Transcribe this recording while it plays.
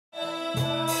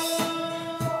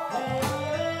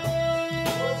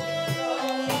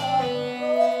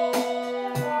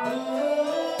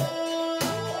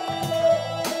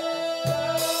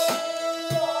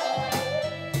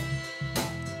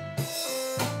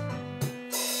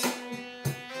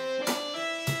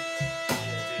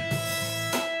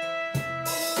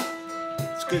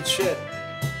good shit.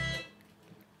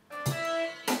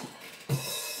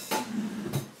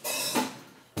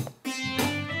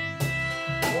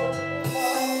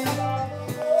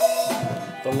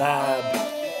 The lab.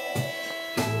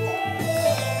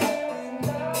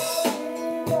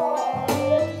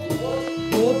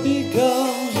 What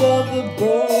becomes of the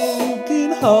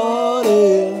broken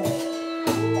hearted?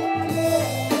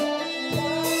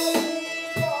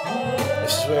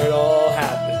 This is where it all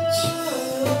happens.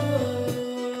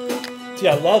 See,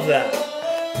 I love that.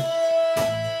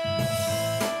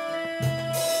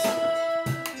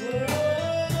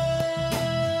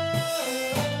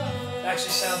 It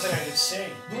actually sounds like I could sing.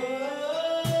 You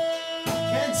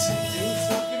can sing, dude.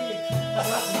 Stop giving me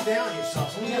nothing down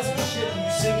yourself. So we got some shit when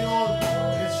you sing it on,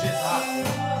 this shit's hot, dude.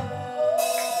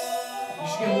 You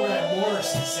should get more of that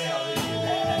Morrison sound in you,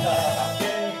 man.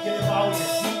 Get involved with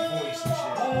your deep voice and shit.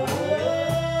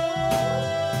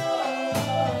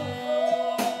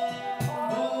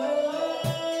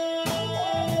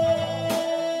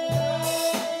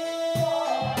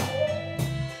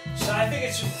 So I think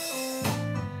it's...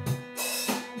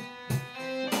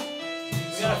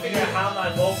 We gotta figure out how my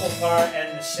vocal part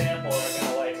and the sample are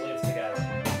gonna like live together.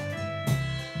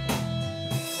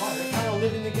 Wow, they're kind of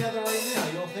living together right now.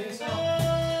 You don't think so?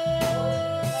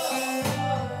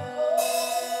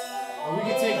 Or we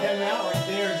could take them out right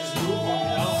there and just move them,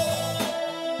 you know?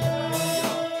 There we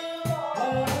go.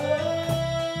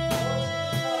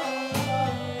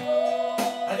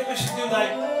 I think we should do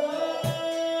like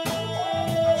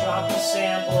drop the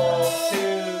sample 2,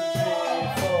 3,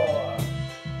 4.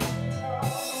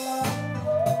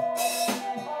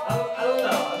 I don't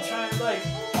know. I'm trying to like.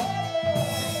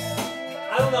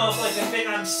 I don't know if like the thing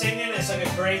I'm singing is like a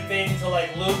great thing to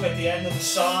like loop at the end of the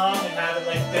song and have it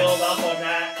like build up on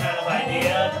that kind of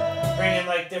idea. Bring in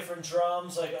like different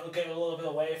drums, like it'll get a little bit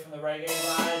away from the reggae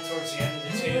vibe towards the end of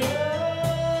the tune.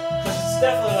 Because it's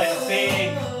definitely like a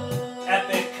big,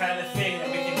 epic kind of thing that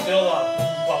we can build on.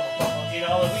 You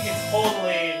know, like we can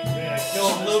totally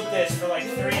just loop this for like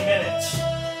 3 minutes.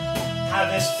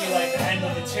 Have this be like the end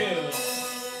of the tune.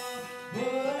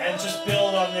 And just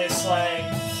build on this like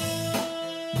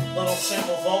little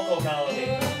simple vocal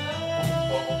melody.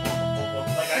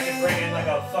 Like I could bring in like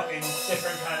a fucking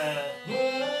different kind of...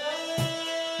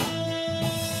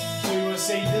 So you want to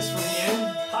save this for the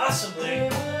end? Possibly. I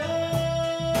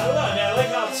don't know, I mean, I like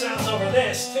how it sounds over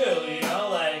this too, you know,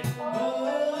 like...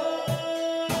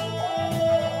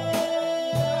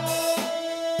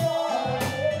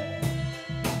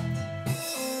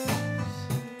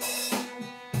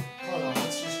 Hold on,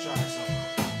 let's just try something.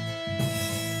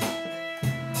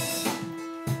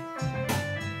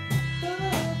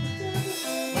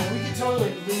 Like, we could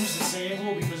totally lose the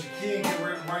sample because you can't get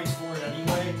rights for it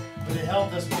anyway, but it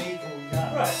helped us make what we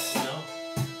got. Right. You know?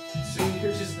 So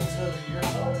you're just let's go to your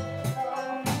song.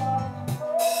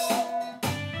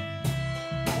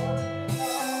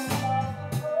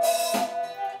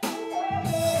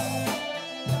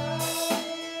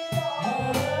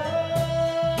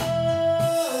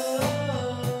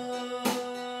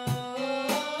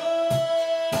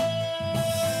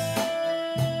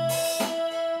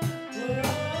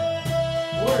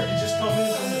 Or it could just come in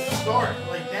from the start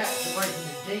like that, just right from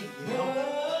the gate, you know?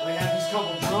 We have these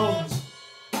couple drums.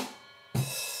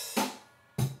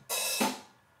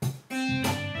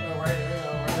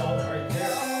 Right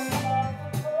there.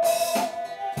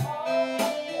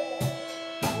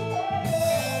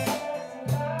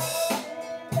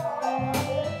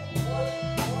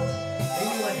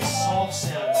 Maybe like a soft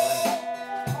sound,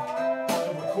 like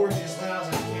record you as loud as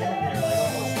I can in there, like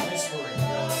almost whispering, you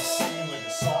know, like singing like a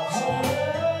soft song. We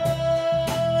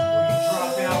can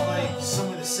drop out like some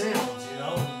of the sounds, you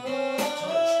know, and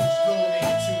touch, just go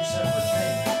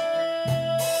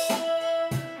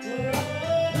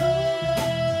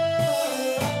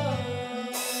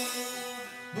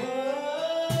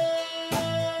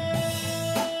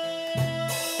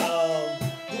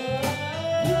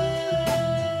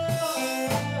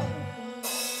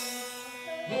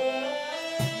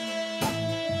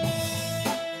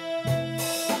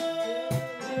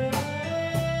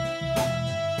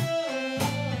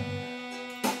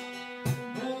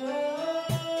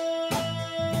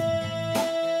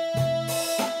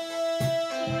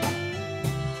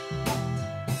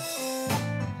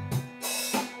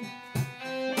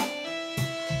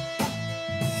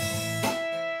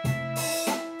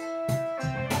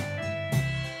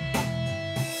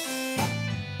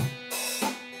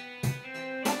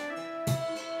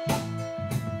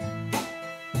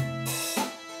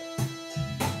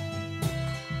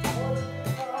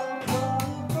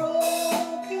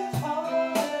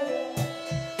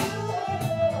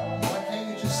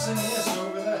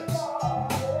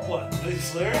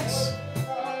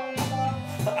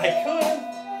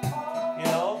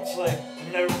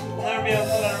we'll never be able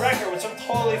to put on a record, which I'm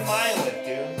totally fine with,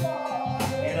 dude.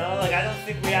 You know, like I don't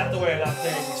think we have to worry about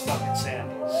playing these fucking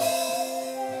samples.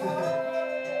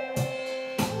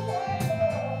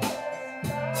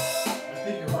 I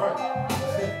think you're right.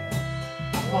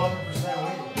 100%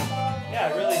 with you. Yeah,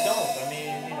 I really don't. I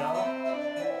mean, you know,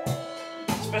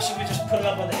 especially if we just put it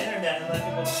up on the internet and let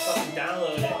people just fucking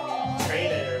download it and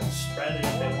trade it or spread it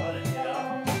if they want it, you know?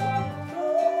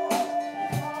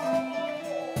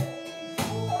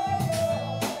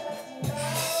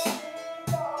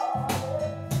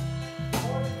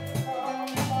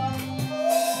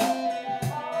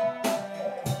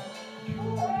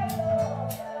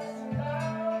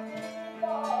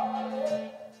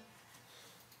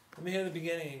 Let me hear the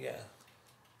beginning again.